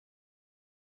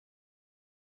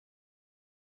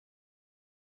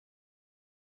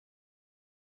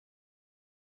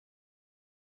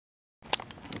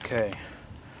Okay,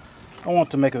 I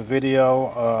want to make a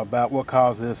video about what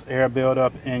causes air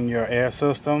buildup in your air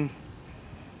system,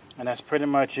 and that's pretty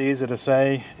much easy to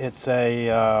say. It's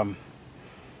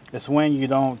when you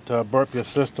don't burp your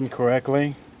system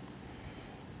correctly,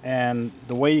 and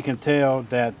the way you can tell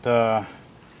that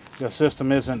your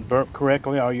system isn't burped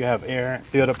correctly or you have air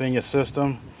buildup in your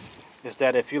system is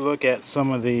that if you look at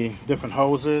some of the different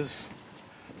hoses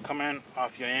coming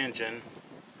off your engine,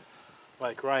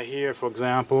 like right here for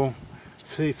example,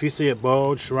 see if you see it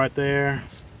bulge right there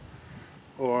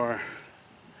or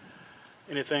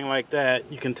anything like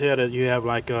that, you can tell that you have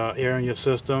like air in your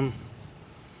system,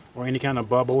 or any kind of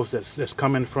bubbles that's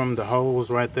coming from the hose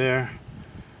right there.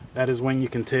 That is when you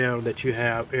can tell that you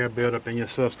have air buildup in your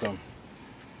system.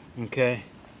 Okay,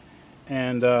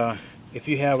 and if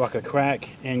you have like a crack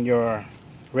in your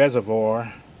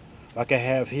reservoir like I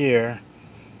have here,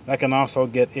 that can also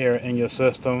get air in your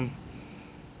system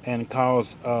and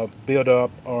cause buildup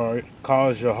or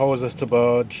cause your hoses to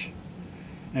bulge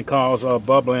and cause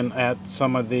bubbling at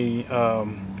some of the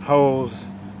hose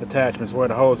attachments where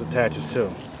the hose attaches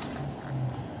to.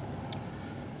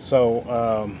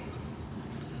 So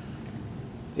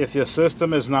if your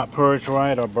system is not purged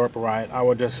right or burp right, I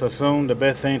would just assume the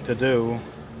best thing to do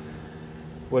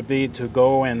would be to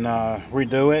go and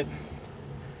redo it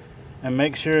and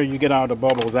make sure you get all the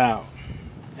bubbles out.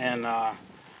 And the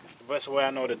best way I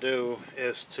know to do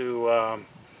is to,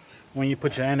 when you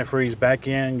put your antifreeze back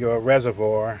in your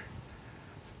reservoir,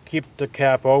 keep the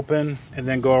cap open and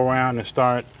then go around and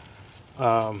start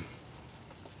burping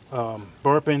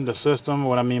the system.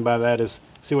 What I mean by that is,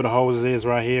 see where the hose is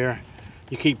right here?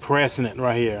 You keep pressing it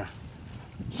right here.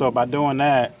 So by doing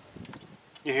that,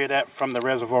 you hear that from the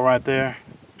reservoir right there?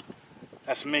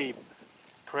 That's me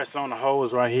pressing on the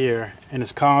hose right here, and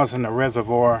it's causing the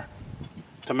reservoir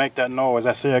to make that noise.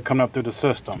 That's air coming up through the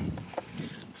system.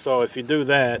 So if you do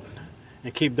that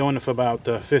and keep doing it for about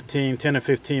 10 to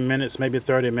 15 minutes, maybe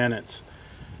 30 minutes,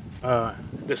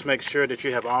 just make sure that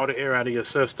you have all the air out of your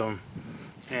system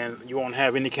and you won't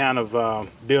have any kind of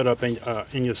buildup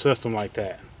in your system like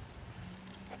that.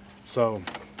 So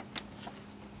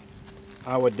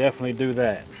I would definitely do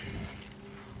that.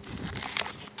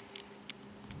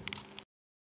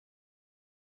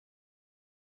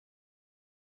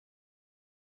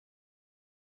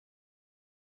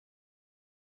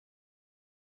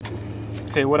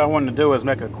 Okay, what I want to do is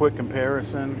make a quick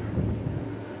comparison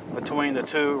between the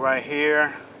two right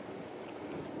here.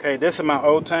 Okay, this is my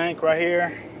old tank right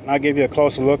here. I'll give you a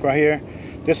closer look right here.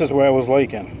 This is where it was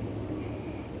leaking.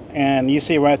 And you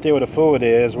see right there where the fluid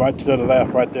is, right to the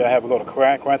left right there, I have a little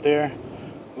crack right there.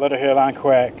 A little hairline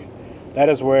crack. That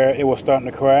is where it was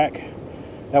starting to crack.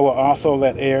 That will also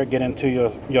let air get into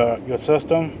your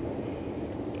system.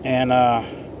 And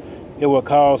it will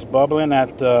cause bubbling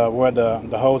at where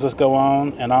the hoses go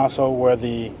on, and also where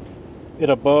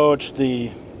it'll bulge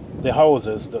the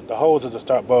hoses. The hoses will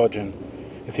start bulging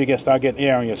if you start getting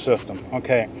air in your system.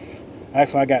 Okay,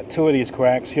 actually I got two of these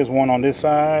cracks. Here's one on this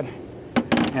side,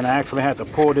 and I actually had to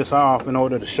pull this off in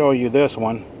order to show you this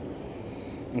one.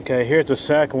 Okay, here's the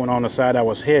second one on the side that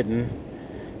was hidden.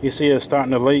 You see it's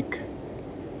starting to leak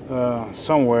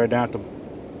somewhere down at the,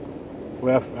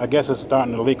 well, I guess it's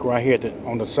starting to leak right here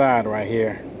on the side right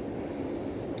here.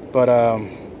 But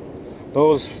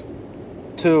those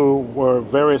two were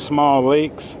very small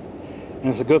leaks, and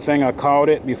it's a good thing I caught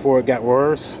it before it got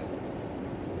worse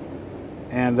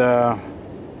and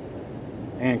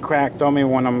cracked on me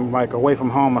when I'm like away from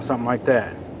home or something like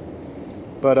that.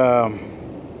 But I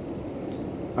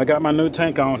got my new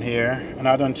tank on here and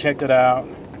I done checked it out.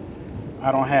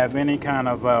 I don't have any kind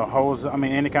of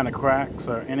any kind of cracks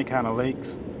or any kind of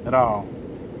leaks at all.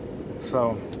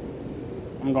 So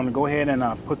I'm going to go ahead and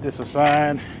put this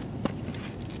aside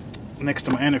next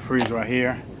to my antifreeze right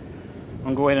here.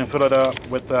 I'm going to go ahead and fill it up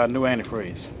with new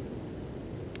antifreeze.